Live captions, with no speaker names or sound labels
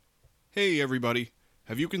Hey everybody,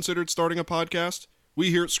 have you considered starting a podcast? We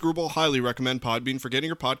here at Screwball highly recommend Podbean for getting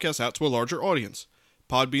your podcast out to a larger audience.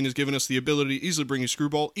 Podbean has given us the ability to easily bring you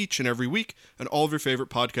Screwball each and every week and all of your favorite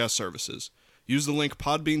podcast services. Use the link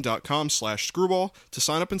podbean.com/screwball to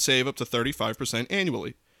sign up and save up to 35%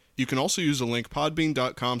 annually. You can also use the link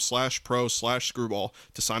podbean.com/pro/screwball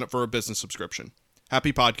to sign up for a business subscription.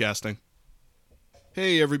 Happy podcasting.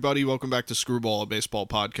 Hey everybody, welcome back to Screwball, a baseball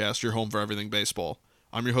podcast, your home for everything baseball.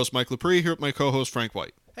 I'm your host, Mike Lepre, here with my co-host, Frank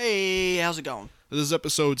White. Hey, how's it going? This is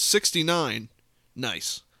episode 69,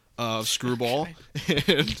 nice, of Screwball.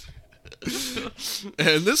 and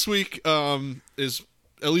this week is,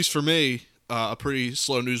 at least for me, a pretty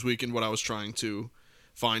slow news week in what I was trying to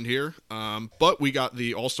find here. But we got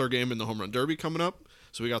the All-Star Game and the Home Run Derby coming up,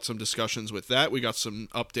 so we got some discussions with that. We got some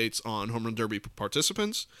updates on Home Run Derby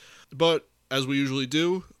participants. But as we usually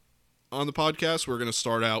do on the podcast, we're going to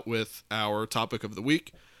start out with our topic of the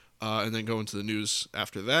week and then go into the news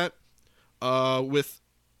after that. With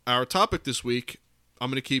our topic this week,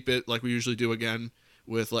 I'm going to keep it like we usually do again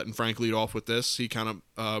with letting Frank lead off with this. He kind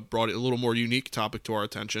of brought a little more unique topic to our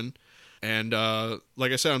attention. And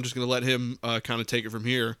like I said, I'm just going to let him kind of take it from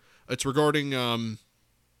here. It's regarding,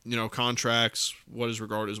 contracts. What is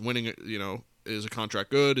regarded as winning, is a contract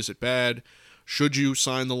good? Is it bad? Should you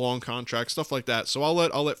sign the long contract? Stuff like that. So I'll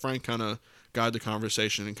let Frank kind of guide the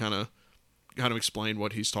conversation and kind of explain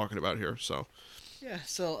what he's talking about here. So Yeah,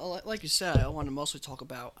 so like you said, I want to mostly talk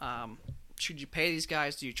about should you pay these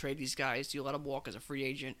guys? Do you trade these guys? Do you let them walk as a free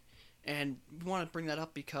agent? And we want to bring that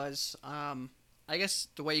up because I guess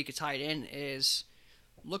the way you could tie it in is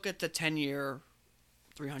look at the 10-year,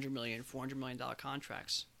 $300 million, $400 million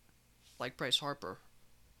contracts, like Bryce Harper.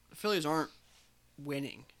 The Phillies aren't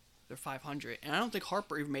winning. They're 500, and I don't think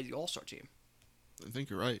Harper even made the All-Star team. I think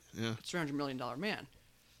you're right. Yeah, it's a $300 million man.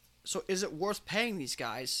 So is it worth paying these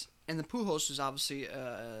guys? And the Pujols is obviously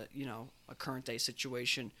a current day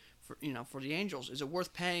situation for the Angels. Is it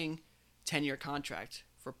worth paying 10-year contract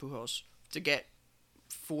for Pujols to get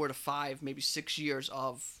 4 to 5, maybe 6 years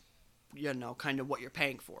of kind of what you're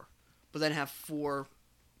paying for, but then have 4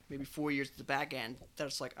 years at the back end that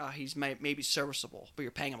it's like he's maybe serviceable, but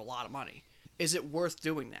you're paying him a lot of money. Is it worth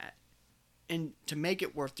doing that? And to make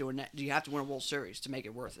it worth doing that, do you have to win a World Series to make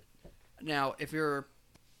it worth it? Now, if you're,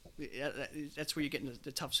 that's where you get into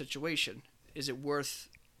the tough situation. Is it worth,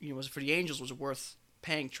 was it for the Angels, was it worth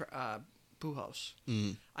paying Pujols?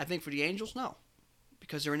 Mm. I think for the Angels, no,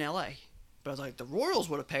 because they're in LA. But I was like, the Royals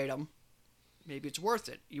would have paid them. Maybe it's worth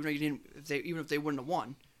it, even if they wouldn't have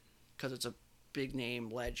won, because it's a big name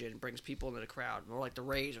legend, brings people into the crowd, or like the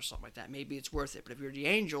Rays or something like that. Maybe it's worth it. But if you're the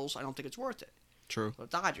Angels, I don't think it's worth it. True. The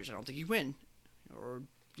Dodgers, I don't think you win. Or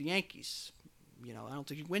the Yankees, I don't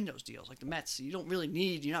think you win those deals. Like the Mets, you're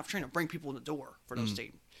not trying to bring people in the door for those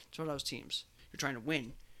teams. For those teams, you're trying to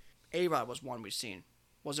win. A-Rod was one we've seen.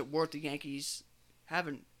 Was it worth the Yankees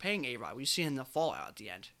paying A-Rod? We've seen the fallout at the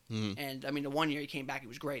end. Mm. And I mean, the 1 year he came back, he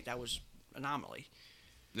was great. That was an anomaly.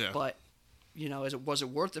 Yeah. But was it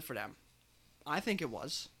worth it for them? I think it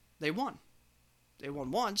was. They won. They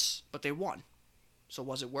won once, but they won. So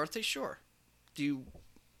was it worth it? Sure.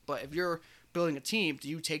 But if you're building a team, do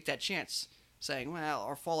you take that chance? Saying, well,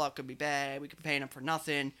 our fallout could be bad. We could be paying him for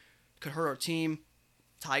nothing. Could hurt our team.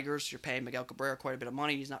 Tigers, you're paying Miguel Cabrera quite a bit of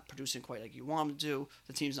money. He's not producing quite like you want him to do.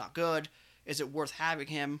 The team's not good. Is it worth having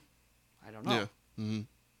him? I don't know. Yeah. Mm-hmm.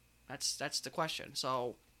 That's the question.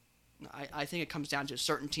 So I think it comes down to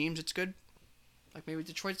certain teams it's good. Like maybe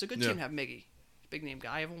Detroit's a good team to have Miggy. Big name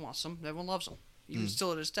guy. Everyone wants him. Everyone loves him. Even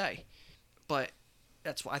still to this day. But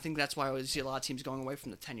I think that's why I see a lot of teams going away from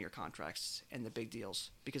the 10-year contracts and the big deals,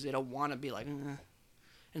 because they don't want to be like,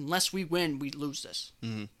 unless we win, we lose this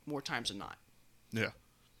more times than not. Yeah,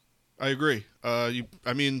 I agree.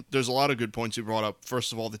 There's a lot of good points you brought up.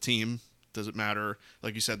 First of all, the team. Does it matter,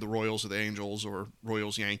 like you said, the Royals or the Angels or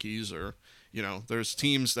Royals Yankees, or there's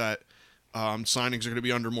teams that signings are going to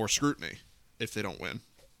be under more scrutiny if they don't win.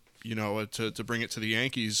 To bring it to the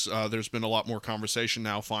Yankees, there's been a lot more conversation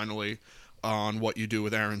now finally on what you do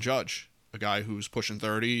with Aaron Judge, a guy who's pushing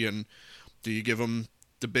 30, and do you give him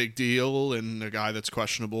the big deal, and a guy that's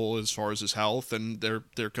questionable as far as his health, and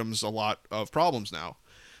there comes a lot of problems now.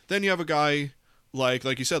 Then you have a guy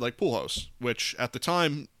like you said, like Pujols, which at the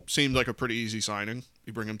time seemed like a pretty easy signing.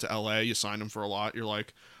 You bring him to LA, you sign him for a lot, you're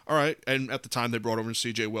like, all right. And at the time they brought over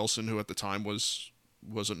C.J. Wilson, who at the time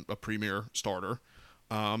wasn't a premier starter.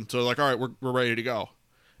 So like, all right, we're ready to go.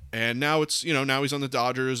 And now it's, now he's on the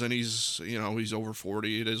Dodgers and he's over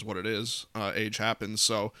 40. It is what it is. Age happens.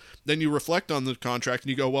 So then you reflect on the contract and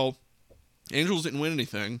you go, well, Angels didn't win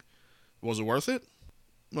anything. Was it worth it?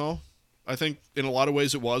 Well, I think in a lot of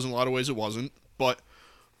ways it was, in a lot of ways it wasn't. But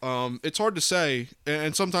it's hard to say,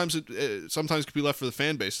 and sometimes it sometimes could be left for the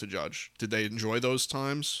fan base to judge. Did they enjoy those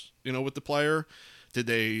times, with the player? Did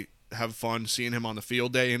they have fun seeing him on the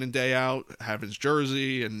field day in and day out, having his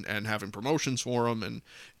jersey and having promotions for him? And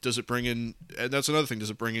does it bring in? And that's another thing. Does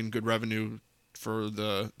it bring in good revenue for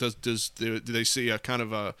the? Do they see a kind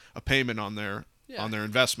of a payment on their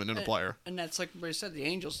investment in a player? And that's like everybody said. The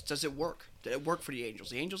Angels. Does it work? Did it work for the Angels?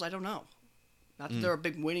 The Angels, I don't know. Not that they're a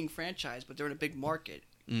big winning franchise, but they're in a big market,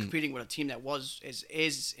 competing with a team that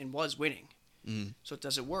is winning. So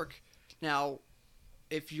does it work? Now,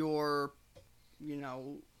 if you're,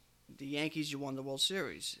 the Yankees, you won the World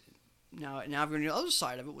Series. Now if you're on the other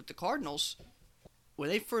side of it with the Cardinals, when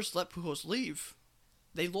they first let Pujols leave,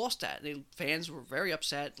 they lost that. Fans were very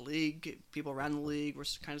upset. People around the league were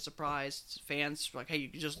kind of surprised. Fans were like, "Hey,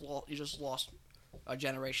 you just lost a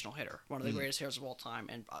generational hitter, one of the greatest hitters of all time,"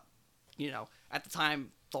 and at the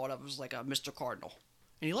time thought of as like a Mr. Cardinal,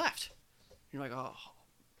 and he left. And you're like, oh,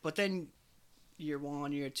 but then year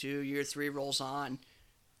 1, year 2, year 3 rolls on.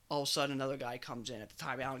 All of a sudden, another guy comes in. At the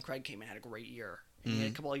time, Alan Craig came in, had a great year. And you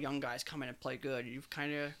had a couple of young guys come in and play good. You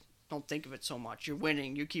kind of don't think of it so much. You're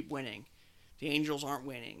winning. You keep winning. The Angels aren't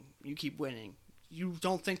winning. You keep winning. You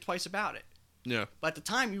don't think twice about it. Yeah. But at the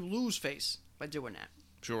time, you lose face by doing that.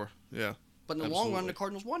 Sure. Yeah. But in the long run, the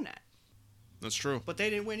Cardinals won that. That's true. But they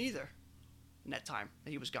didn't win either in that time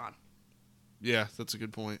that he was gone. Yeah, that's a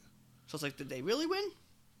good point. So it's like, did they really win?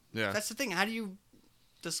 Yeah. That's the thing. How do you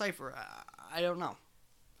decipher? I don't know.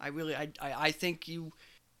 I think you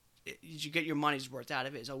get your money's worth out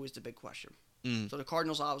of it is always the big question. So the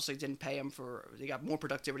Cardinals obviously didn't pay him they got more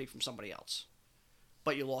productivity from somebody else.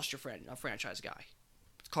 But you lost your a franchise guy.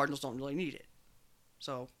 The Cardinals don't really need it.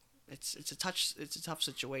 So it's a tough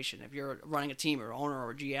situation. If you're running a team or owner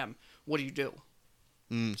or GM, what do you do?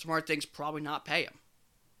 Smart thing's probably not pay him.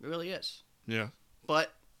 It really is. Yeah.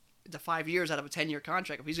 But the 5 years out of a 10-year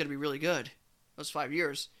contract, if he's going to be really good, those 5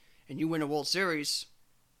 years, and you win a World Series,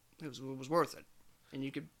 it was worth it. And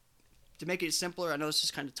you could, to make it simpler, I know this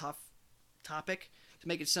is kind of tough topic, to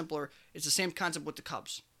make it simpler, it's the same concept with the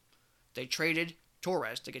Cubs. They traded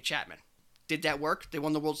Torres to get Chapman. Did that work? They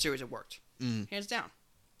won the World Series. It worked. Hands down.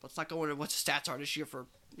 Let's not go into what the stats are this year for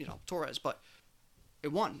Torres, but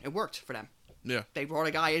it won. It worked for them. Yeah. They brought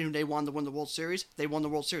a guy in who they wanted to win the World Series. They won the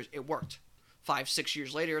World Series. It worked. 5-6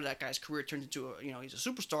 years later, that guy's career turned into he's a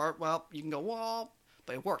superstar. Well, you can go, well,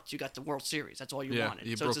 but it worked. You got the World Series. That's all you wanted.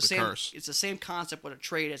 You so broke it's the curse. It's the same concept with a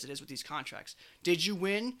trade as it is with these contracts. Did you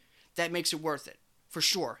win? That makes it worth it. For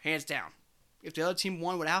sure. Hands down. If the other team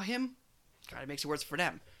won without him, kind of makes it worth it for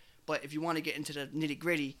them. But if you want to get into the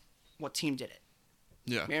nitty-gritty, what team did it?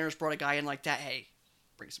 Yeah. Mariners brought a guy in like that. Hey,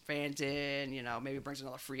 bring some fans in. Maybe brings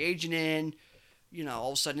another free agent in.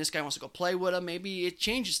 All of a sudden this guy wants to go play with him. Maybe it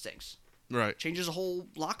changes things. Right. Changes the whole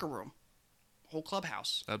locker room, whole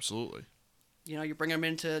clubhouse. Absolutely. You bring him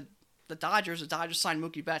into the Dodgers. The Dodgers signed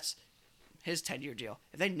Mookie Betts, his 10-year deal.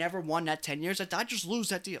 If they never won that 10 years, the Dodgers lose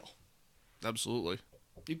that deal. Absolutely.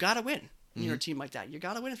 You got to win when you're a team like that. You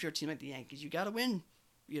got to win if you're a team like the Yankees. You got to win,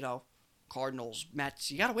 Cardinals,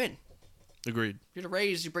 Mets. You got to win. Agreed. If you're the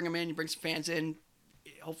Rays, you bring them in, you bring some fans in.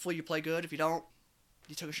 Hopefully you play good. If you don't,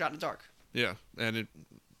 you took a shot in the dark. Yeah, and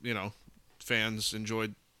fans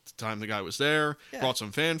enjoyed the time the guy was there, brought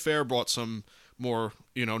some fanfare, brought some more,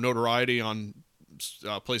 notoriety on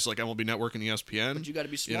places like MLB Network and ESPN. But you got to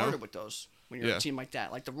be smarter with those when you're a team like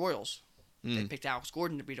that. Like the Royals. They picked Alex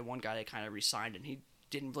Gordon to be the one guy they kind of re-signed, and he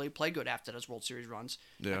didn't really play good after those World Series runs.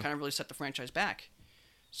 Yeah. That kind of really set the franchise back.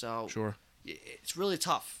 So sure, it's really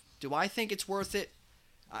tough. Do I think it's worth it?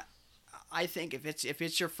 I think if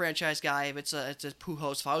it's your franchise guy, if it's a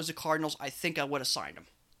Pujols, if I was the Cardinals, I think I would have signed him.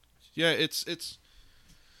 Yeah, it's.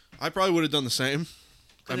 I probably would have done the same.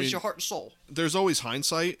 Because it's your heart and soul. There's always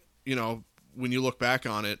hindsight. When you look back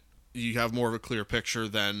on it, you have more of a clear picture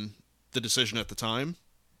than the decision at the time.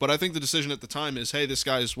 But I think the decision at the time is, hey, this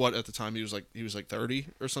guy's what at the time he was like 30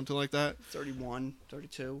 or something like that. 31,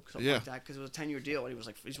 32, something like that. Because it was a 10-year deal, and he was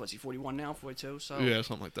like, he's 41 now, 42. So yeah,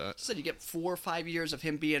 something like that. So you get 4 or 5 years of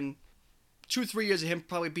him being, 2 or 3 years of him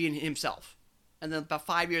probably being himself, and then about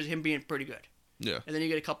 5 years of him being pretty good. Yeah. And then you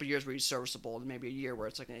get a couple years where he's serviceable, and maybe a year where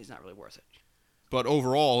it's like, he's not really worth it. But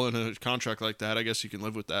overall, in a contract like that, I guess you can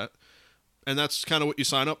live with that. And that's kind of what you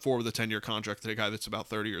sign up for with a 10-year contract to a guy that's about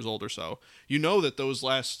 30 years old or so. You know that those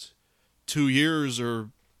last 2 years, or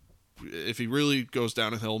if he really goes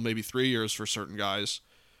down a hill, maybe 3 years for certain guys,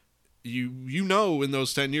 you know in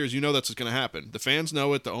those 10 years, that's going to happen. The fans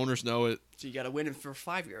know it. The owners know it. So you got to win him for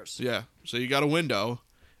 5 years. Yeah. So you got a window.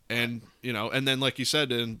 And, and then like you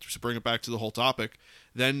said, and to bring it back to the whole topic,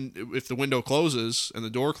 then if the window closes and the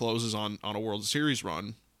door closes on a World Series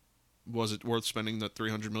run, was it worth spending the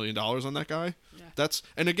 $300 million on that guy? Yeah.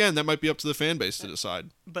 And again, that might be up to the fan base to decide.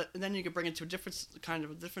 But then you could bring it to a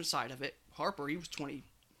different side of it. Harper, he was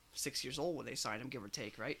 26 years old when they signed him, give or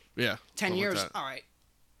take, right? Yeah. 10 years, like all right.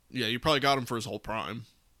 Yeah, you probably got him for his whole prime,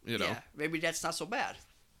 Yeah, maybe that's not so bad.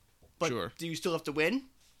 But Sure. do you still have to win?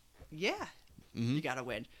 Yeah. Mm-hmm. You got to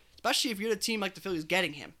win. Especially if you're the team like the Phillies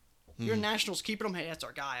getting him. You're Nationals keeping him. Hey, that's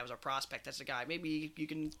our guy. That was our prospect. That's the guy. Maybe you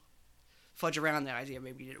can fudge around the idea.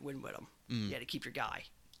 Maybe you didn't win with him. You had to keep your guy.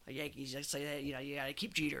 The Yankees say that, you got to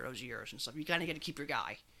keep Jeter those years and stuff. You kind of got to keep your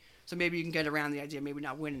guy. So maybe you can get around the idea of maybe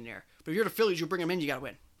not winning there. But if you're the Phillies, you bring him in, you got to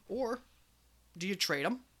win. Or do you trade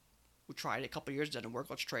him? We tried it a couple of years, didn't work.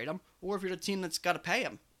 Let's trade him. Or if you're the team that's got to pay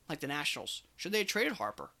him, like the Nationals, should they have traded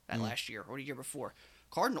Harper that last year or the year before?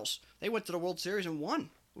 Cardinals, they went to the World Series and won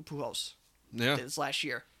with Pujols this last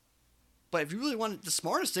year. But if you really wanted, the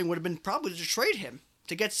smartest thing would have been probably to trade him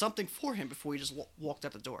to get something for him before you just walked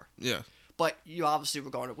out the door. Yeah. But you obviously were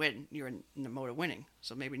going to win. You're in the mode of winning,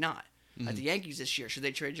 so maybe not. At the Yankees this year, should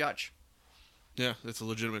they trade Judge? Yeah, that's a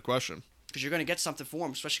legitimate question. Because you're going to get something for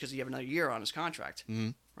him, especially because you have another year on his contract,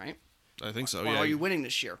 right? I think so, Or yeah. are you winning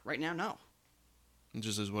this year? Right now, no. It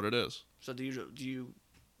just is what it is. So do you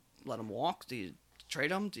let him walk? Do you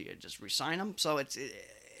trade him? Do you just re-sign him? So it's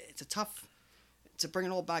a tough. To bring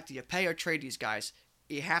it all back, do you pay or trade these guys?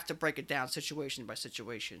 You have to break it down situation by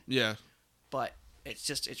situation. Yeah. But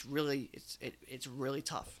it's really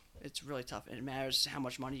tough. It's really tough, and it matters how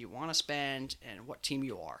much money you want to spend and what team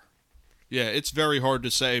you are. Yeah, it's very hard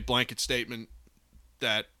to say blanket statement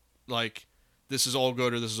that, like, this is all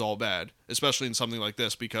good or this is all bad, especially in something like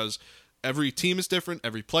this, because every team is different,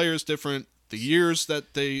 every player is different, the years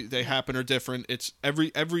that they happen are different. It's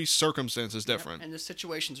every circumstance is different. Yep. And the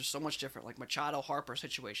situations are so much different. Like Machado Harper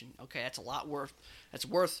situation. Okay, that's a lot worth. That's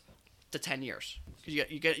worth the 10 years.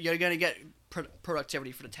 You're gonna get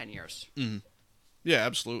productivity for the 10 years. Mm-hmm. Yeah,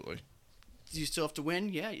 absolutely. Do you still have to win?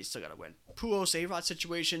 Yeah, you still got to win. Pujols A-Rod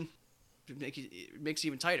situation it makes it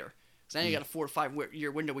even tighter. Because then you got a 4 to 5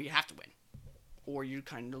 year window where you have to win, or you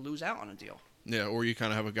kind of lose out on a deal. Yeah, or you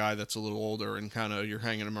kind of have a guy that's a little older and kind of you're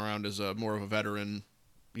hanging him around as more of a veteran,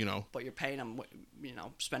 But you're paying him,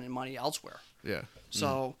 spending money elsewhere. Yeah.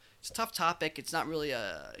 So it's a tough topic. It's not really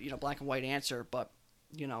a black and white answer, but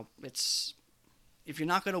it's if you're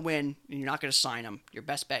not going to win and you're not going to sign him, your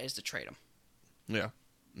best bet is to trade him. Yeah.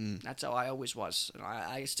 That's how I always was. And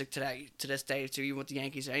I stick to that to this day, to even with the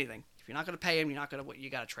Yankees or anything. If you're not going to pay him, you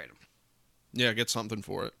got to trade him. Yeah, get something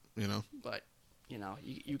for it, But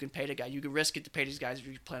you can pay the guy. You can risk it to pay these guys if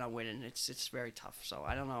you plan on winning. It's very tough. So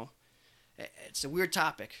I don't know. It's a weird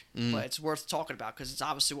topic, but it's worth talking about because it's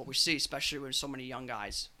obviously what we see, especially when so many young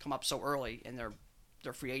guys come up so early and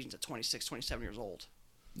they're free agents at 26, 27 years old.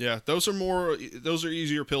 Yeah, those are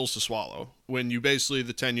easier pills to swallow. When you basically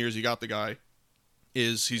the 10 years you got the guy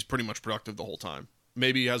he's pretty much productive the whole time.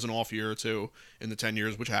 Maybe he has an off year or two in the 10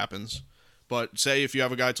 years, which happens. But say if you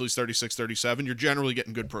have a guy till he's 36, 37, you're generally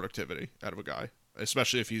getting good productivity out of a guy,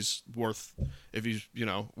 especially if he's worth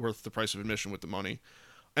the price of admission with the money.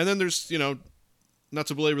 And then there's, not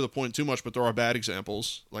to belabor the point too much, but there are bad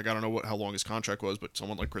examples. Like, I don't know how long his contract was, but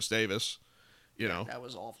someone like Chris Davis, That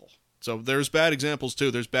was awful. So there's bad examples too.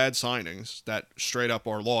 There's bad signings that straight up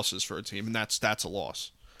are losses for a team, and that's a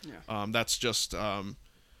loss. Yeah. That's just,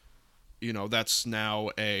 that's now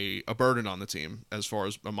a burden on the team as far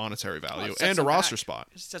as a monetary value and a roster spot.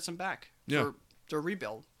 It sets them back Yeah. for a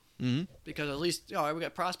rebuild. Mm-hmm. Because at least, we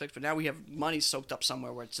got prospects, but now we have money soaked up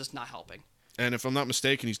somewhere where it's just not helping. And if I'm not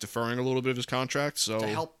mistaken, he's deferring a little bit of his contract. So To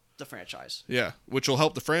help the franchise. Yeah, which will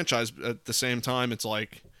help the franchise. At the same time, it's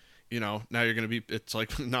like, now you're going to be, it's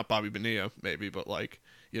like, not Bobby Bonilla maybe, but like,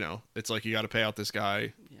 it's like you got to pay out this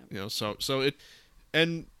guy,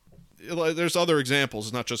 and there's other examples.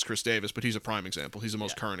 It's not just Chris Davis, but he's a prime example. He's the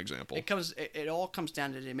most current example. It all comes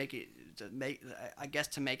down to make it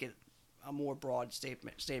a more broad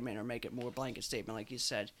statement or make it more blanket statement, like you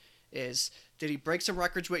said, is did he break some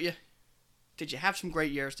records with you? Did you have some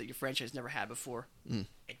great years that your franchise never had before? And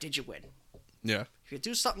did you win? Yeah. If you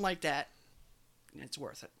do something like that, it's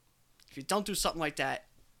worth it. If you don't do something like that,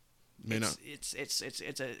 it's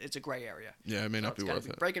a gray area. Yeah, it may not be worth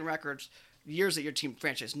it. Breaking records, years that your team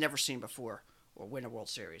franchise never seen before, or win a World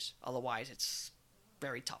Series. Otherwise, it's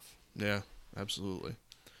very tough. Yeah, absolutely.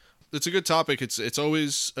 It's a good topic. It's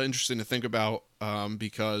always interesting to think about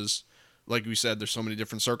because, like we said, there's so many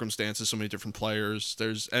different circumstances, so many different players.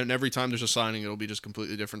 And every time there's a signing, it'll be just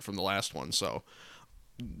completely different from the last one. So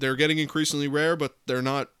they're getting increasingly rare, but they're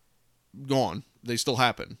not gone. They still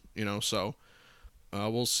happen, So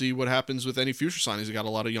we'll see what happens with any future signings. They got a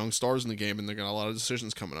lot of young stars in the game, and they got a lot of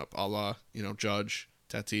decisions coming up. A la, Judge,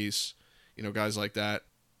 Tatis, guys like that.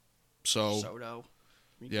 So Soto.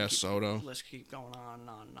 Yeah, Soto. Let's keep going on and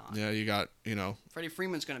on and on. Yeah, you got, Freddie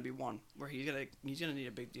Freeman's going to be one where he's gonna need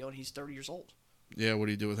a big deal, and he's 30 years old. Yeah, what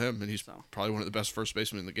do you do with him? And he's probably one of the best first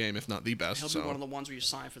basemen in the game, if not the best. He'll be one of the ones where you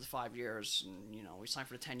sign for the 5 years, and we sign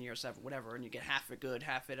for the 10 years, whatever, and you get half it good,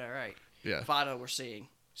 half it all right. Yeah. Votto, we're seeing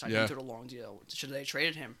signed him to the long deal. Should they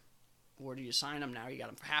traded him, or do you sign him now? You got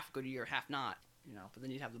him for half a good year, half not. But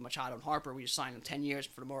then you have the Machado and Harper, where you sign them 10 years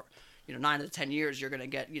for the more, 9 of the 10 years, you're gonna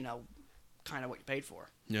get kind of what you paid for.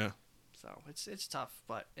 Yeah. So it's tough,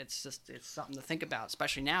 but it's something to think about,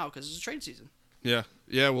 especially now because it's a trade season. Yeah,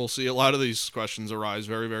 we'll see a lot of these questions arise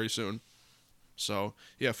very, very soon. So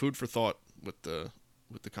yeah, food for thought with the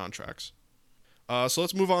contracts. So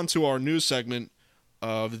let's move on to our news segment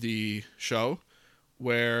of the show,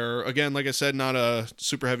 where again, like I said, not a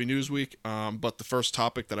super heavy news week, but the first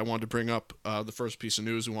topic that I wanted to bring up, the first piece of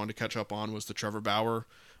news we wanted to catch up on was the Trevor Bauer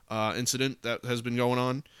incident that has been going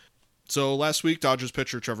on. So last week, Dodgers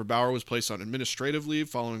pitcher Trevor Bauer was placed on administrative leave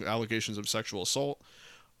following allegations of sexual assault.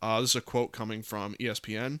 This is a quote coming from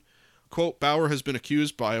ESPN. Quote, Bauer has been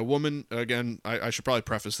accused by a woman. Again, I should probably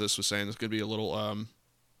preface this with saying this could be a little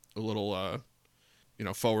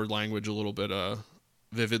forward language, a little bit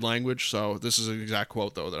vivid language. So this is an exact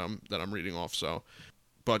quote though that I'm reading off. So,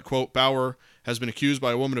 but quote, Bauer has been accused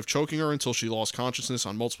by a woman of choking her until she lost consciousness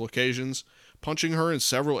on multiple occasions, punching her in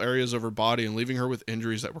several areas of her body and leaving her with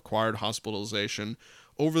injuries that required hospitalization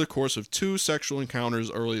over the course of 2 sexual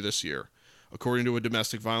encounters early this year, according to a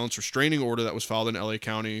domestic violence restraining order that was filed in LA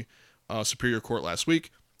County Superior Court last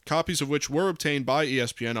week, copies of which were obtained by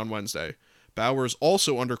ESPN on Wednesday. Bauer is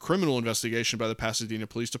also under criminal investigation by the Pasadena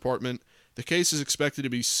Police Department. The case is expected to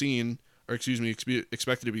be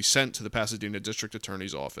expected to be sent to the Pasadena District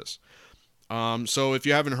Attorney's Office. So if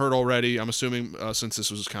you haven't heard already, I'm assuming since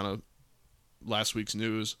this was kind of last week's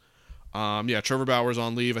news, Trevor Bauer's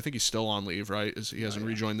on leave. I think he's still on leave, right? He hasn't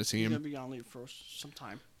rejoined the team. He's going to be on leave for some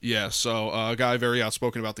time. Yeah, so a guy very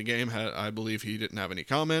outspoken about the game. I believe he didn't have any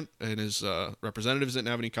comment, and his representatives didn't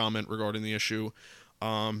have any comment regarding the issue.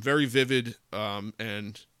 Very vivid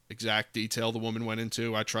and exact detail the woman went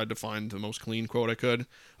into. I tried to find the most clean quote I could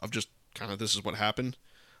of just kind of this is what happened.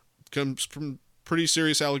 Comes from pretty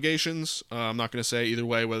serious allegations. I'm not going to say either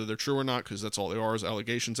way whether they're true or not because that's all they are is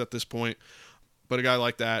allegations at this point. But a guy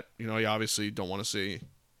like that, you obviously don't want to see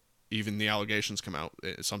even the allegations come out.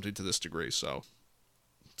 It's something to this degree. So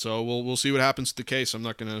we'll see what happens to the case. I'm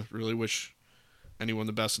not going to really wish anyone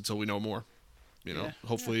the best until we know more.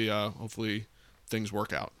 Hopefully things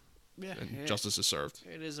work out. Yeah, and justice is served.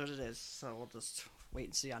 It is what it is. So we'll just wait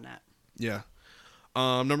and see on that. Yeah.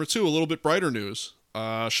 Number 2, a little bit brighter news.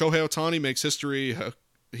 Shohei Ohtani makes history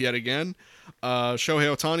yet again.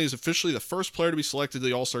 Shohei Ohtani is officially the first player to be selected to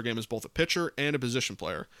the All-Star game as both a pitcher and a position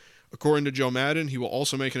player. According to Joe Madden, he will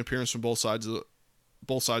also make an appearance from both sides of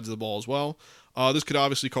the ball as well. This could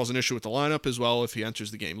obviously cause an issue with the lineup as well if he enters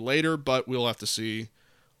the game later, but we'll have to see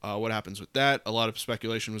what happens with that. A lot of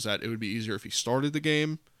speculation was that it would be easier if he started the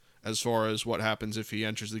game, as far as what happens if he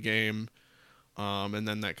enters the game, and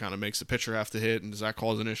then that kind of makes the pitcher have to hit, and does that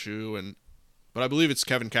cause an issue? But I believe it's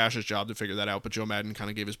Kevin Cash's job to figure that out, but Joe Madden kind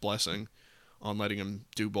of gave his blessing on letting him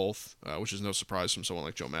do both, which is no surprise from someone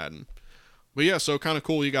like Joe Madden. But yeah, so kind of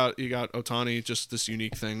cool. You got Ohtani, just this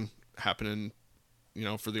unique thing happening,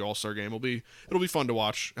 for the All-Star game. It'll be fun to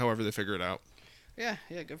watch, however they figure it out. Yeah,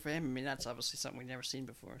 good for him. I mean, that's obviously something we've never seen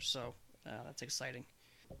before, so that's exciting.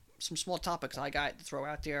 Some small topics I got to throw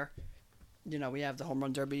out there. We have the Home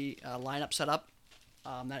Run Derby lineup set up.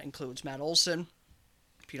 That includes Matt Olson,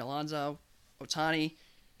 Pete Alonso, Ohtani,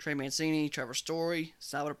 Trey Mancini, Trevor Story,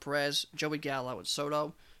 Salvador Perez, Joey Gallo, and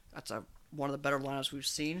Soto. That's one of the better lineups we've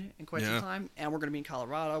seen in quite some time. And we're going to be in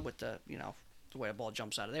Colorado with the way the ball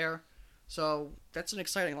jumps out of there. So that's an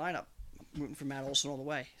exciting lineup. I'm rooting for Matt Olson all the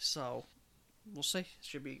way. So we'll see. It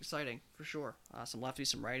should be exciting for sure. Some lefties,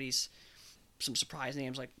 some righties, some surprise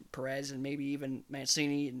names like Perez and maybe even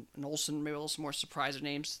Mancini and Olson. Maybe a little more surprise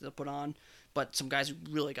names they'll put on. But some guys who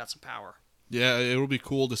really got some power. Yeah, it'll be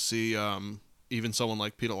cool to see even someone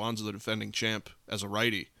like Pete Alonso, the defending champ, as a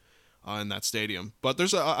righty in that stadium. But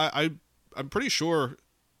I'm pretty sure,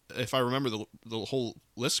 if I remember the whole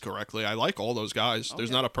list correctly, I like all those guys.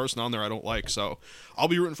 There's not a person on there I don't like. So I'll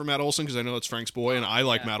be rooting for Matt Olson because I know it's Frank's boy, and I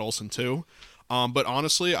like Matt Olson too. But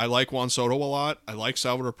honestly, I like Juan Soto a lot. I like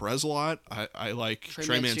Salvador Perez a lot. I like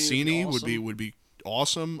Trey Mancini would be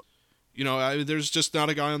awesome. There's just not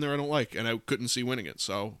a guy on there I don't like, and I couldn't see winning it.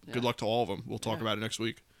 So good luck to all of them. We'll talk about it next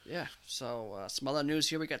week. Yeah. So some other news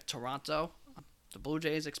here. We got Toronto. The Blue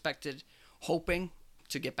Jays hoping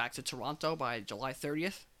to get back to Toronto by July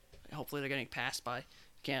 30th. Hopefully they're getting passed by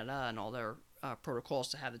Canada and all their protocols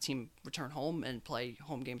to have the team return home and play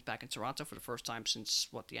home games back in Toronto for the first time since,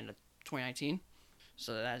 the end of 2019.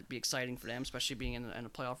 So that'd be exciting for them, especially being in a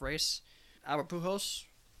playoff race. Albert Pujols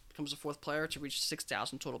becomes the fourth player to reach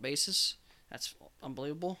 6,000 total bases. That's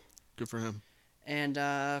unbelievable. Good for him. And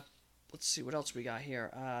let's see what else we got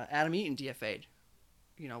here. Adam Eaton DFA'd.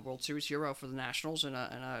 World Series hero for the Nationals and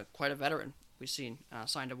quite a veteran. We've seen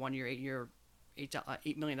signed a 1-year,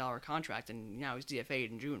 $8 million contract, and now he's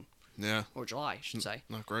DFA'd in June. Yeah. Or July, I should say.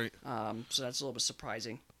 Not great. So that's a little bit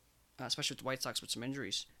surprising, especially with the White Sox with some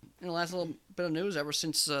injuries. And the last little bit of news, ever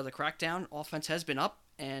since the crackdown, offense has been up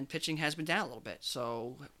and pitching has been down a little bit.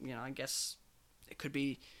 So, I guess it could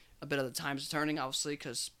be a bit of the times turning, obviously,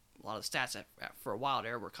 because a lot of the stats for a while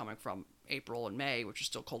there were coming from April and May, which are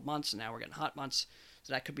still cold months, and now we're getting hot months.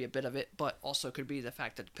 So that could be a bit of it, but also could be the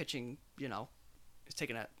fact that pitching, is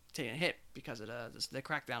taking a hit because of the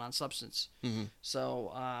crackdown on substance. Mm-hmm.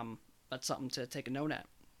 So that's something to take a note at.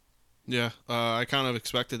 Yeah, I kind of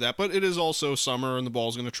expected that, but it is also summer and the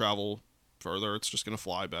ball's going to travel further. It's just going to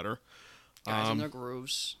fly better. Guys in their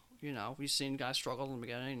grooves. We've seen guys struggle in the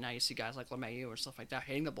beginning. Now you see guys like LeMahieu or stuff like that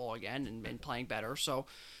hitting the ball again and playing better. So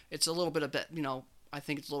it's a little bit of I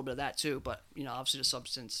think it's a little bit of that too. But obviously the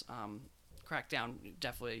substance crackdown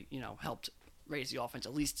definitely helped raise the offense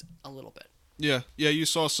at least a little bit. Yeah. You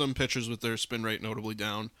saw some pitchers with their spin rate notably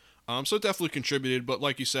down. So it definitely contributed. But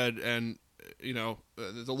like you said, and the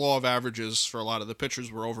law of averages for a lot of the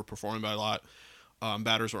pitchers were overperforming by a lot.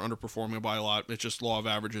 Batters were underperforming by a lot. It's just law of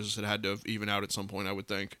averages. It had to even out at some point, I would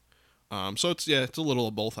think. So it's a little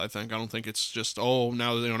of both, I think. I don't think it's just,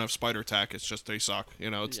 now they don't have spider tack. It's just they suck.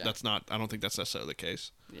 That's not, I don't think that's necessarily the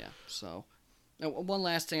case. Yeah. So one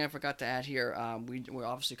last thing I forgot to add here. We're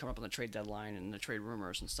obviously coming up on the trade deadline and the trade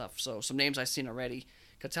rumors and stuff. So some names I've seen already.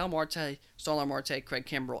 Ketel Marte, Starlin Marte, Craig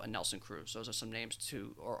Kimbrell, and Nelson Cruz. Those are some names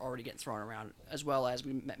are already getting thrown around, as well as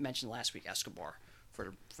we mentioned last week, Escobar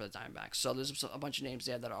for the Diamondbacks. So there's a bunch of names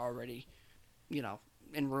there that are already,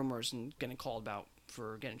 in rumors and getting called about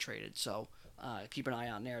for getting traded. So keep an eye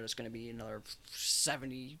on there. There's going to be another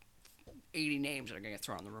 70, 80 names that are going to get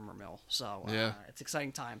thrown on the rumor mill. So it's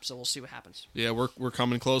exciting time. So we'll see what happens. Yeah, we're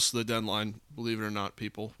coming close to the deadline. Believe it or not,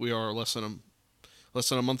 people, we are less than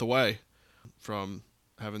a month away from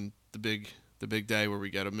having the big day where we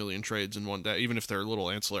get 1 million trades in one day. Even if they're little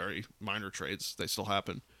ancillary minor trades, they still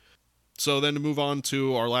happen. So then to move on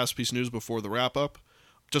to our last piece of news before the wrap-up,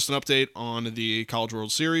 just an update on the College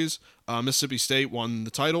World Series. Mississippi State won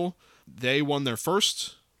the title. They won their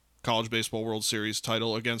first College Baseball World Series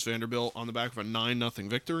title against Vanderbilt on the back of a 9-0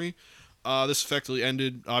 victory. This effectively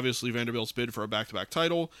ended, obviously, Vanderbilt's bid for a back-to-back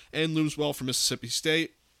title and looms well for Mississippi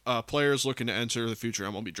State. Players looking to enter the future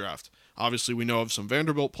MLB draft. Obviously, we know of some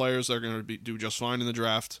Vanderbilt players that are going to do just fine in the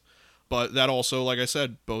draft. But that also, like I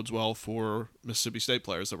said, bodes well for Mississippi State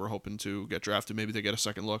players that we're hoping to get drafted. Maybe they get a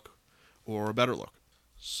second look or a better look.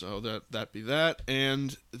 So that be that.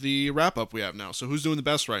 And the wrap-up we have now. So who's doing the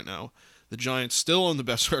best right now? The Giants still own the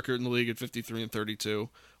best record in the league at 53-32,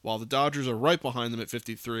 while the Dodgers are right behind them at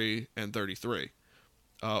 53-33.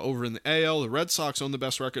 Over in the AL, the Red Sox own the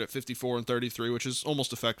best record at 54-33, which is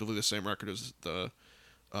almost effectively the same record as the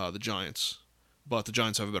Giants. But the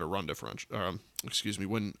Giants have a better run differential.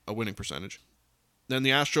 Winning percentage. Then the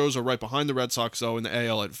Astros are right behind the Red Sox, though, in the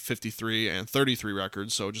AL at 53-33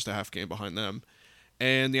 records, so just a half game behind them.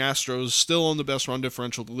 And the Astros still own the best run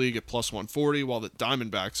differential of the league at plus 140, while the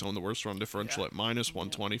Diamondbacks own the worst run differential at minus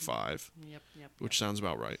 125. Yep. Which sounds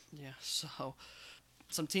about right. Yeah, so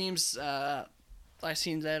some teams I've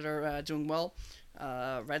seen that are doing well.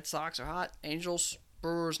 Red Sox are hot. Angels,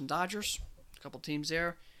 Brewers, and Dodgers. A couple teams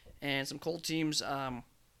there. And some cold teams. I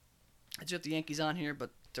do have the Yankees on here, but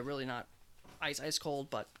they're really not ice cold,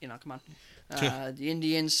 but, come on. The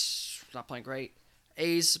Indians, not playing great.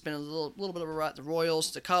 A's been a little bit of a rut. The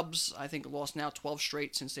Royals, the Cubs, I think lost now 12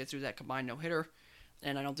 straight since they threw that combined no-hitter.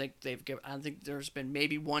 And I don't think there's been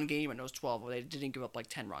maybe one game in those 12 where they didn't give up like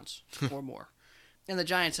 10 runs or more. And the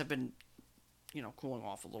Giants have been, cooling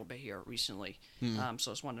off a little bit here recently. So I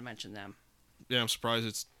just wanted to mention them. Yeah, I'm surprised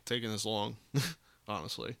it's taken this long,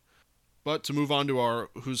 honestly. But to move on to our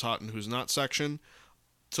who's hot and who's not section.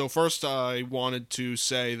 So first I wanted to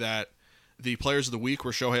say that the players of the week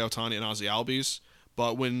were Shohei Ohtani and Ozzie Albies.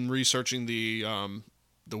 But when researching the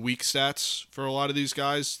week stats for a lot of these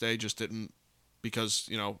guys, they just didn't, because,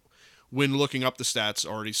 when looking up the stats,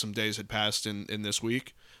 already some days had passed in this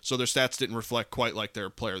week. So their stats didn't reflect quite like their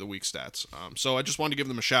player of the week stats. So I just wanted to give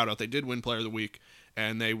them a shout out. They did win player of the week,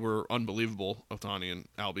 and they were unbelievable, Ohtani and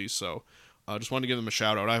Albies. So Just wanted to give them a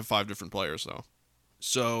shout out. I have 5 different players though.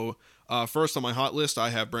 So first on my hot list, I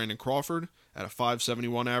have Brandon Crawford at a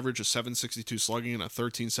 571 average, a 762 slugging, and a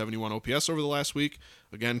 1371 OPS over the last week.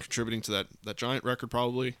 Again, contributing to that Giant record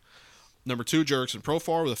probably. Number 2, Jurickson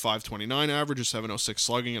Profar with a 529 average, a 706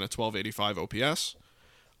 slugging, and a 1285 OPS.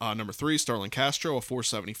 Number 3, Starlin Castro, a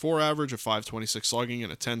 474 average, a 526 slugging,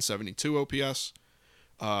 and a 1072 OPS.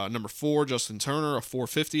 Number 4, Justin Turner, a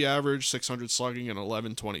 450 average, 600 slugging, and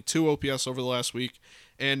 1122 OPS over the last week.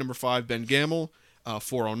 And number 5, Ben Gamel,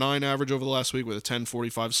 409 average over the last week with a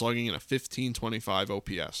 1045 slugging and a 1525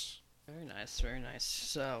 OPS. Very nice, very nice.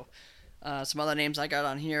 So, some other names I got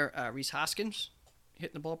on here: Rhys Hoskins,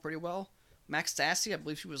 hitting the ball pretty well. Max Stassi, I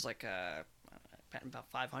believe he was like batting about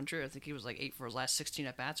 500. I think he was like 8 for his last 16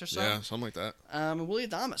 at bats or so. Yeah, something like that. And Willie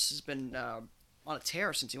Adames has been on a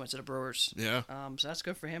tear since he went to the Brewers. Yeah. So that's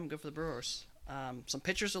good for him. Good for the Brewers. Some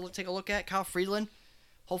pitchers to take a look at: Kyle Freeland.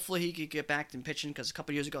 Hopefully he could get back in pitching because a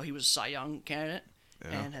couple years ago he was a Cy Young candidate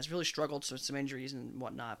and has really struggled with some injuries and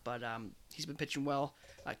whatnot. But he's been pitching well.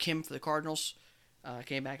 Kim for the Cardinals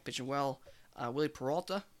came back pitching well. Willie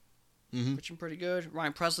Peralta pitching pretty good.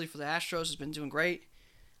 Ryan Presley for the Astros has been doing great.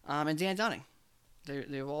 And Dan Dunning.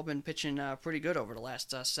 They've all been pitching pretty good over the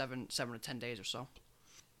last 7 to 10 days or so.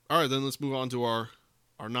 All right, then let's move on to our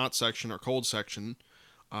not section, our cold section,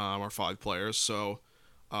 our 5 players. So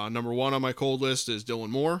number 1 on my cold list is Dylan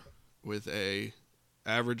Moore with a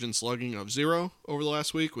average and slugging of 0 over the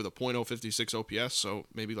last week with a .056 OPS, so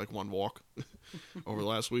maybe like 1 walk over the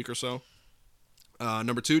last week or so.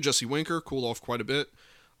 Number 2, Jesse Winker, cooled off quite a bit.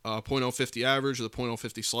 .050 average with a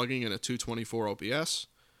 .050 slugging and a 224 OPS.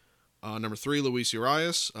 Number 3, Luis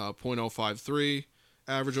Urias, .053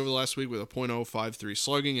 average over the last week with a .053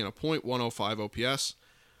 slugging and a .105 OPS.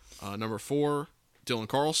 Number 4, Dylan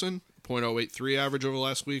Carlson, .083 average over the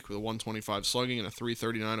last week with a 125 slugging and a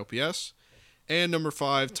 339 OPS. And number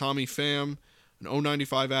 5, Tommy Pham, an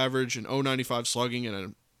 .095 average, an .095 slugging, and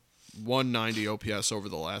a 190 OPS over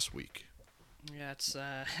the last week. Yeah, it's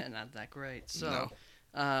not that great. So,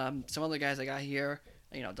 some other guys I got here,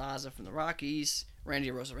 Daza from the Rockies, Randy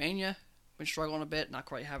Rosarena, been struggling a bit, not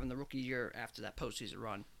quite having the rookie year after that postseason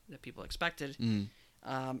run that people expected.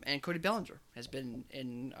 And Cody Bellinger has been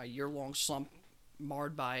in a year-long slump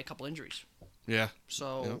marred by a couple injuries. Yeah.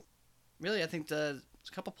 So, really, I think there's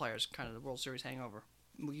a couple players kind of the World Series hangover.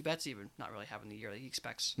 Mookie Betts even not really having the year that he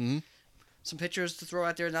expects. Some pitchers to throw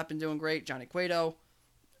out there not been doing great. Johnny Cueto,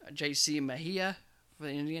 J.C. Mejia for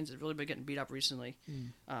the Indians has really been getting beat up recently.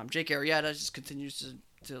 Jake Arrieta just continues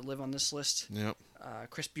to live on this list. Yep.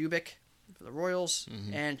 Chris Bubic for the Royals.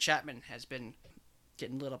 And Chapman has been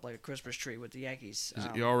getting lit up like a Christmas tree with the Yankees. His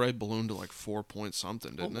ERA ballooned to like 4 point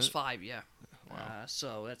something, didn't almost it? 5, yeah. Wow.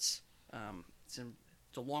 So that's it's in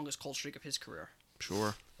the longest cold streak of his career.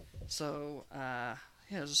 Sure. So,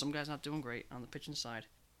 those are some guys not doing great on the pitching side.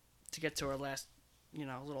 To get to our last,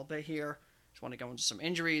 little bit here, just want to go into some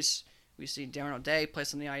injuries. We've seen Darren O'Day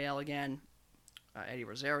placed on the IL again. Eddie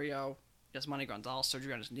Rosario, Yasmani Grandal,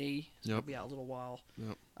 surgery on his knee. He's going to be out a little while.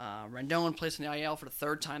 Yep. Rendon placed on the IL for the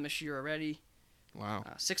 3rd time this year already. Wow.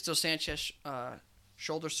 Sixto Sanchez,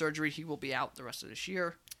 shoulder surgery. He will be out the rest of this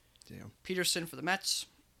year. Damn. Peterson for the Mets.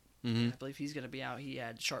 I believe he's going to be out. He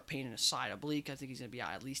had sharp pain in his side oblique. I think he's going to be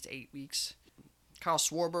out at least 8 weeks. Kyle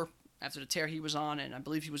Schwarber, after the tear he was on, and I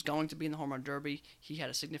believe he was going to be in the Home Run Derby, he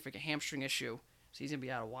had a significant hamstring issue, so he's going to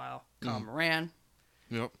be out a while. Colin Moran.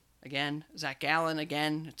 Yep. Again. Zach Gallen,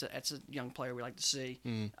 again. It's a young player we like to see.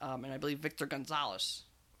 And I believe Victor Gonzalez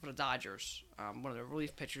for the Dodgers, one of the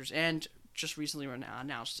relief pitchers. And just recently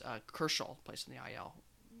announced Kershaw placed in the IL.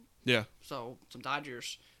 Yeah. So some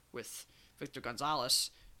Dodgers with Victor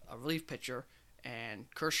Gonzalez, a relief pitcher, and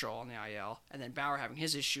Kershaw on the IL, and then Bauer having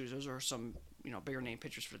his issues. Those are some bigger name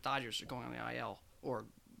pitchers for the Dodgers that are going on the IL or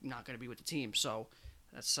not going to be with the team. So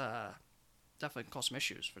that's definitely can cause some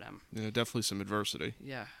issues for them. Yeah, definitely some adversity.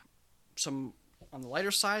 Yeah. Some on the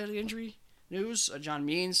lighter side of the injury news, John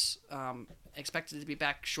Means expected to be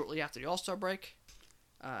back shortly after the All-Star break.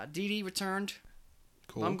 Didi returned.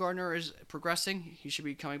 Cool. Bumgarner is progressing. He should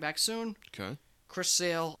be coming back soon. Okay. Chris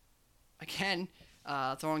Sale, again,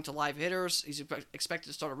 throwing to live hitters. He's expected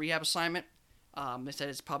to start a rehab assignment. They said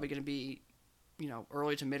it's probably going to be,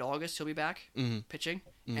 early to mid-August he'll be back pitching.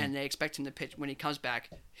 And they expect him to pitch. When he comes back,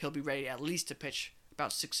 he'll be ready at least to pitch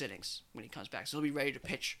about 6 innings when he comes back. So he'll be ready to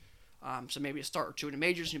pitch. So maybe a start or 2 in the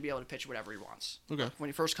majors, and he'll be able to pitch whatever he wants. Okay. When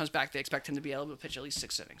he first comes back, they expect him to be able to pitch at least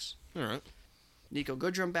 6 innings. All right. Nico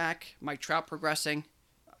Goodrum back. Mike Trout progressing.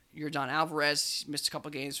 Yordan Alvarez missed a couple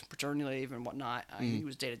of games from paternity leave and whatnot. He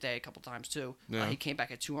was day-to-day a couple times, too. Yeah. He came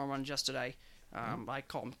back at 2 home runs yesterday. I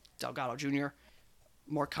call him Delgado Jr.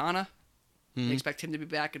 Morcana They expect him to be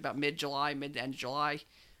back about mid to end of July.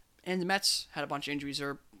 And the Mets had a bunch of injuries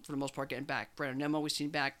there for the most part getting back. Brandon Nimmo we've seen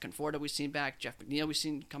back. Conforto we've seen back. Jeff McNeil we've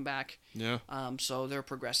seen come back. Yeah. So they're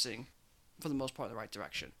progressing for the most part in the right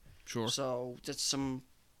direction. Sure. So that's some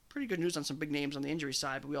pretty good news on some big names on the injury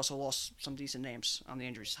side, but we also lost some decent names on the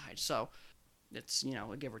injury side. So it's,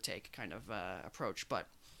 a give or take kind of approach, but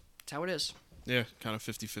it's how it is. Yeah, kind of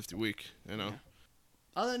 50-50 week, Yeah.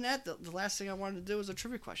 Other than that, the last thing I wanted to do was a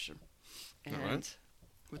trivia question. And All right.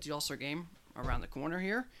 with the All-Star game around the corner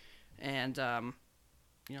here, and, home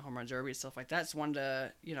run derby and stuff like that, so I wanted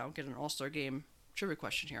to, get an All-Star game trivia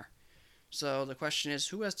question here. So the question is,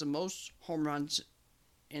 who has the most home runs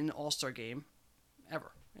in the All-Star game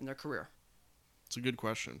ever in their career? It's a good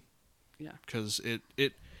question. Yeah. Because it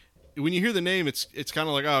when you hear the name, it's kind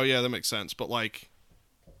of like, oh yeah, that makes sense. But like,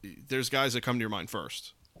 there's guys that come to your mind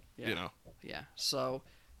first. Yeah. Yeah. So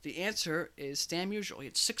the answer is Stan Musial. He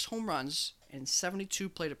had 6 home runs in 72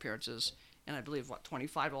 plate appearances, and I believe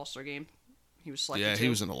 25 All-Star game. He was selected. Yeah, to. he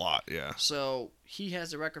was in a lot. Yeah. So he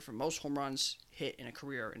has the record for most home runs hit in a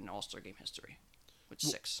career in All-Star game history, with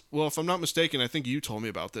 6. Well, if I'm not mistaken, I think you told me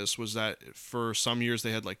about this. Was that for some years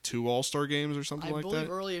they had like 2 All-Star games or something I like believe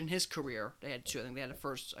that? early in his career they had 2. I think they had the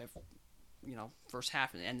first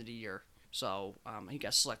half and the end of the year. So he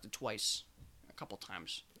got selected twice, a couple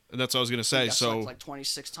times. And that's what I was gonna He say. got So selected like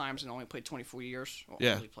 26 times and only played 24 years. Well,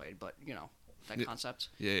 Yeah. only played, but that Yeah. concept.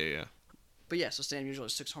 yeah. But yeah, so Stan Musial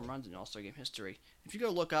has 6 home runs in All-Star game history. If you go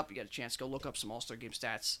look up, you get a chance, go look up some All-Star game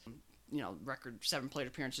stats. Record 7 plate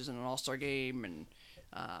appearances in an All-Star game, and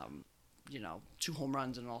 2 home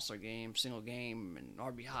runs in an All-Star game, single game, and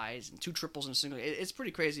RBIs, and 2 triples in a single. It's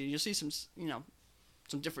pretty crazy. You'll see some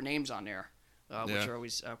different names on there, which Yeah. are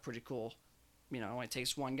always pretty cool. It only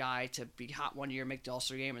takes one guy to be hot one year, make the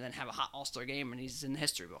All-Star game, and then have a hot All-Star game, and he's in the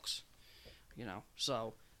history books.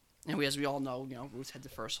 So, and as we all know, Ruth had the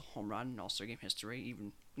first home run in All-Star game history,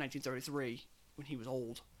 even 1933 when he was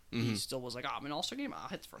old. He still was like, I'm in All-Star game, I'll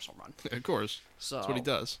hit the first home run. Of course. So That's what he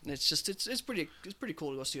does. It's just it's pretty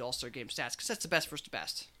cool to go see All-Star game stats because that's the best versus the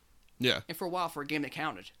best. Yeah. And for a while, for a game that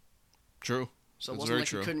counted. True. So it That's wasn't very like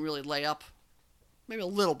true. you couldn't really lay up. Maybe a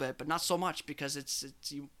little bit, but not so much because it's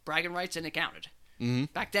you bragging rights and it counted. Mm-hmm.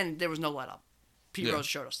 Back then, there was no let up. Pete Yeah. Rose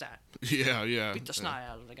showed us that. Yeah. Beat the snot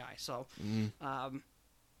out of the guy. So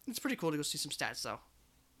it's pretty cool to go see some stats, though.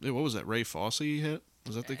 Yeah, what was that? Ray Fosse he hit?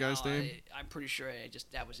 Was that the guy's name? I'm pretty sure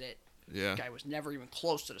that was it. Yeah. The guy was never even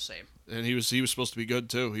close to the same. And he was supposed to be good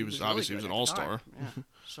too. He was really obviously good an at the all-star. time. Yeah.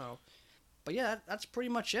 So, but yeah, that's pretty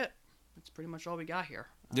much it. That's pretty much all we got here.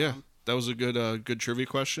 Yeah, that was a good trivia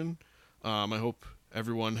question. I hope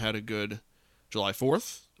everyone had a good July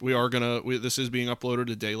 4th. This is being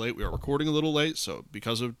uploaded a day late. We are recording a little late, so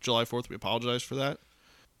because of July 4th, we apologize for that.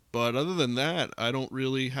 But other than that, I don't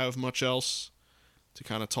really have much else to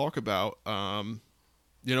kind of talk about.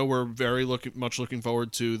 We're very much looking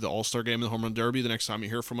forward to the All-Star Game and the Home Run Derby. The next time you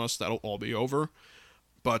hear from us, that'll all be over.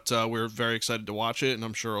 But we're very excited to watch it, and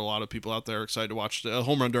I'm sure a lot of people out there are excited to watch the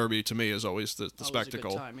Home Run Derby. To me, is always the Always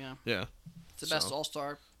spectacle. A good time, yeah. Yeah, It's the best So-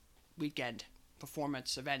 All-Star weekend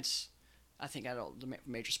performance events, I think, out of the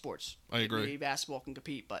major sports. I agree. Maybe basketball can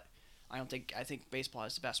compete, but I think baseball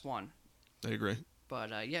is the best one. I agree.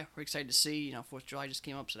 But yeah, we're excited to see. 4th of July just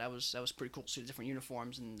came up, so that was pretty cool to see the different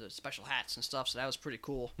uniforms and the special hats and stuff. So that was pretty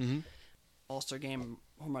cool. Mm-hmm. All-Star game,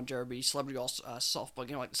 home run derby, celebrity softball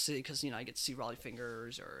game, like to see because I get to see Raleigh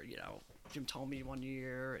Fingers or Jim Thome one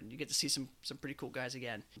year, and you get to see some pretty cool guys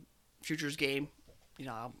again. Futures game,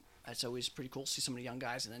 that's always pretty cool to see some of the young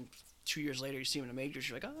guys, and then 2 years later you see them in the majors,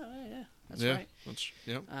 you're like, oh yeah, that's right.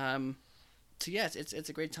 So yeah, it's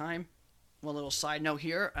a great time. One little side note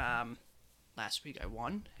here. Last week I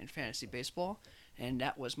won in fantasy baseball, and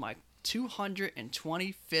that was my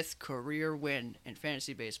 225th career win in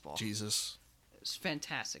fantasy baseball. Jesus. It's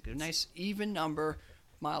fantastic. A nice even number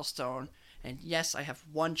milestone. And yes, I have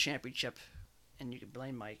one championship, and you can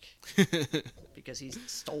blame Mike because he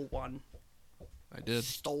stole one. I did.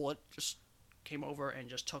 Stole it, just came over and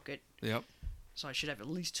just took it. Yep. So I should have at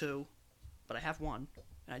least 2, but I have 1,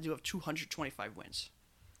 and I do have 225 wins.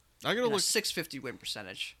 I gotta And a look. 650 win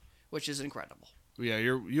percentage, which is incredible. Yeah,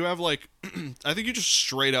 you have like, I think you just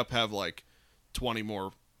straight up have like 20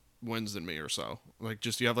 more wins than me or so. Like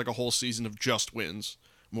you have like a whole season of just wins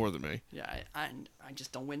more than me. Yeah, I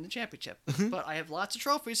just don't win the championship. But I have lots of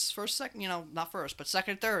trophies. First, second, not first, but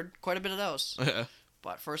second, third, quite a bit of those.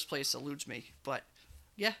 But first place eludes me. But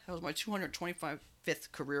Yeah, that was my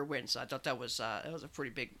 225th career win. So I thought that was a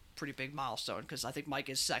pretty big milestone because I think Mike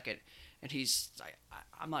is second, and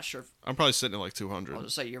I'm not sure. I'm probably sitting at like 200. I was gonna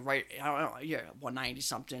say you're right. I don't know. Yeah, 190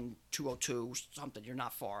 something, 202 something. You're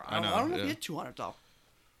not far. I know, I don't know if yeah. you hit 200 though.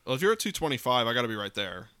 Well, if you're at 225, I got to be right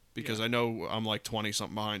there because Yeah. I know I'm like 20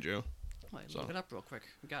 something behind you. Wait, So. look it up real quick.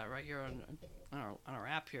 We got it right here on our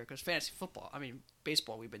app here because fantasy football. I mean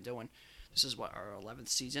baseball. We've been doing. This is what our 11th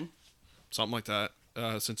season. Something like that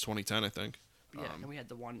since 2010, I think. Yeah, and we had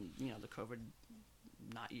the one, the COVID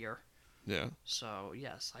not year. Yeah. So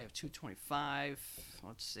yes, I have 225.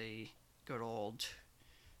 Let's see, good old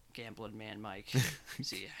gambling man Mike. Let's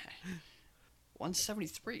see,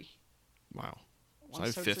 173. Wow. So I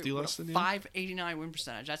have 50 less than you? 589 win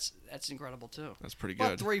percentage. That's incredible too. That's pretty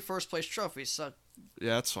But good. 3 first place trophies. So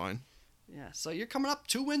Yeah, that's fine. yeah, so you're coming up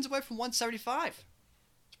 2 wins away from 175.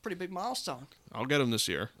 It's a pretty big milestone. I'll get him this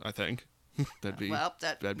year, I think. Well,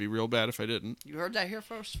 that'd be real bad if I didn't. You heard that here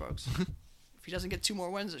first, folks. If he doesn't get 2 more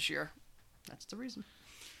wins this year, that's the reason.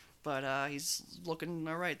 But he's looking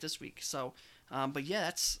all right this week. So, but yeah,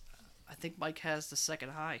 I think Mike has the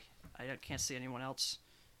second high. I can't see anyone else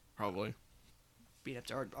Probably. beat up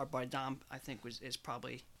to our boy Dom. I think is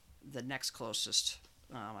probably the next closest.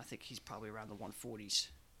 I think he's probably around the 140s.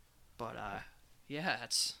 But yeah,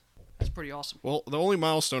 that's pretty awesome. Well, the only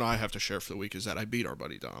milestone I have to share for the week is that I beat our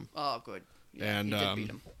buddy Dom. Oh, good. Yeah, And, you did beat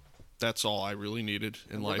him. That's all I really needed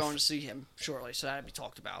in And life. we're going to see him shortly, so that'll be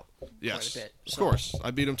talked about Yes, quite a bit. of So, course. I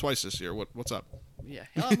beat him twice this year. What's up? Yeah,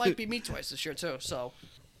 he might beat me twice this year too. So,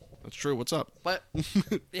 That's true. What's up? but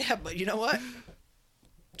yeah, but you know what?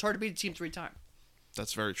 It's hard to beat a team 3 times,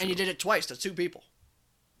 That's very true. and you did it twice to 2 people,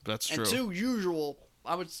 That's true. and 2 usual.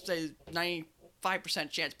 I would say 95%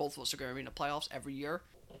 chance both of us are going to be in the playoffs every year.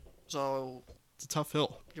 So It's a tough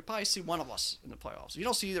hill. you'll probably see one of us in the playoffs. If you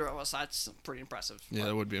don't see either of us, that's pretty impressive. Yeah,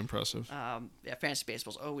 that would be impressive. Yeah, fantasy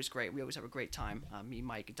baseball's always great. We always have a great time. Me,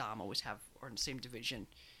 Mike, and Dom always are in the same division.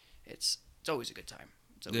 It's always a good time.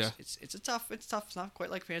 It's always, Yeah. It's tough. It's not quite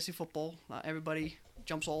like fantasy football. Not everybody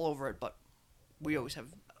jumps all over it, but we always have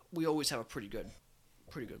a pretty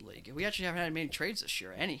good league. And we actually haven't had many trades this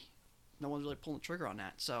year. No one's really pulling the trigger on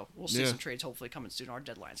that. So we'll see Yeah. some trades hopefully coming soon. Our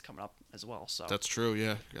deadline's coming up as well. So That's true.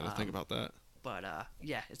 Yeah, got to think about that. but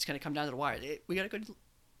yeah, it's gonna come down to the wire. We got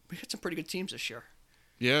some pretty good teams this year.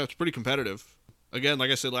 Yeah, it's pretty competitive. Again,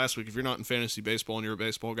 like I said last week, if you're not in fantasy baseball and you're a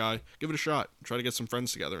baseball guy, give it a shot. Try to get some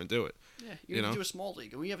friends together and do it. Yeah, You you know? can do a small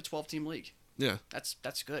league. We have a 12-team league. Yeah, That's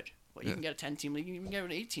good. Well, you Yeah. can get a 10-team league. You can get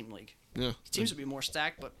an 8-team league. yeah. Teams would be more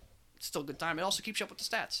stacked, but it's still a good time. It also keeps you up with the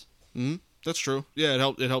stats. That's true. Yeah,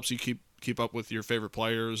 it helps you keep up with your favorite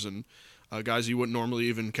players and guys you wouldn't normally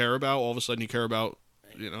even care about. All of a sudden, you care about.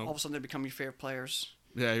 All of a sudden, they become your favorite players.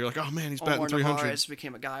 Yeah, you're like, oh man, he's batting Omar 300. Narvaez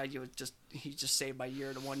became a guy he just saved my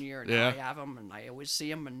year to 1 year, and Yeah. now I have him, and I always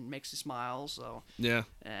see him, and makes me smile. So Yeah,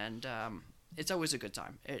 and it's always a good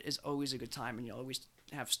time. It is always a good time, and you always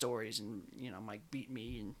have stories, and Mike beat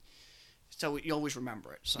me, and so you always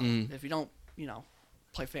remember it. So if you don't,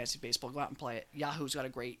 play fantasy baseball, go out and play it. Yahoo's got a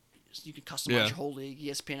great. You can customize Yeah. your whole league.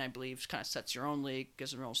 ESPN, I believe, kind of sets your own league,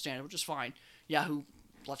 gives them their own standard, which is fine. Yahoo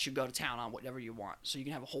lets you go to town on whatever you want, so you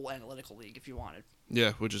can have a whole analytical league if you wanted,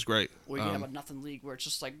 yeah, which is great. or you can have a nothing league where it's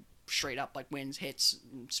just like straight up like wins, hits.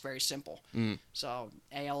 And it's very simple. So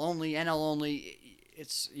AL only, NL only.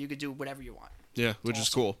 You could do whatever you want. Yeah, which is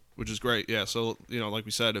awesome. cool, which is great. Yeah, so like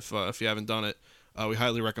we said, if you haven't done it, we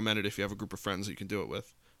highly recommend it if you have a group of friends that you can do it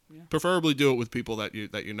with. Yeah. Preferably do it with people that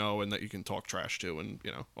you know and that you can talk trash to and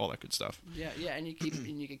all that good stuff. Yeah, and you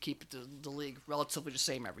can keep the league relatively the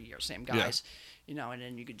same every year, same guys, and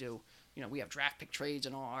then you could do, we have draft pick trades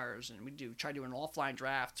in ours, and we try doing an offline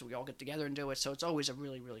draft, so we all get together and do it. So it's always a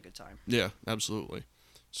really, really good time. Yeah, absolutely.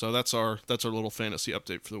 So that's our little fantasy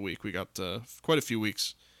update for the week. We got quite a few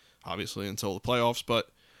weeks, obviously, until the playoffs, but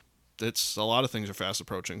it's a lot of things are fast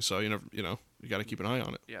approaching. So you got to keep an eye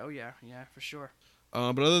on it. Yeah, yeah, for sure.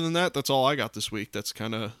 But other than that, that's all I got this week. That's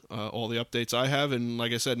kind of all the updates I have. And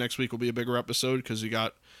like I said, next week will be a bigger episode because you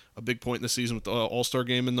got a big point in the season with the All-Star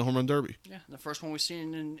game and the Home Run Derby. Yeah, the first one we've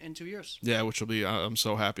seen in 2 years. Yeah, which will be, I'm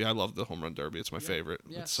so happy. I love the Home Run Derby. It's my favorite.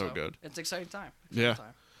 Yeah, it's so good. It's an exciting time. Yeah.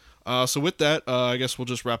 So with that, I guess we'll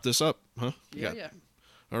just wrap this up, huh? Yeah.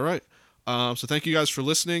 All right. So thank you guys for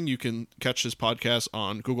listening. You can catch this podcast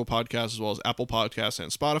on Google Podcasts as well as Apple Podcasts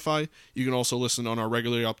and Spotify. You can also listen on our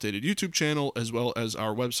regularly updated YouTube channel as well as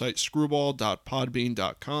our website,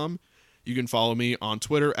 screwball.podbean.com. You can follow me on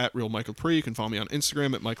Twitter at Real Mike Lepre. You can follow me on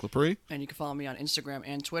Instagram at Mike Lepre. And you can follow me on Instagram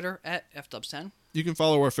and Twitter at FDubs10. You can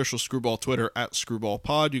follow our official Screwball Twitter at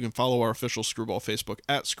ScrewballPod. You can follow our official Screwball Facebook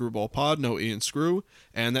at ScrewballPod. No E and Screw.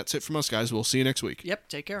 And that's it from us, guys. We'll see you next week. Yep,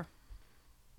 take care.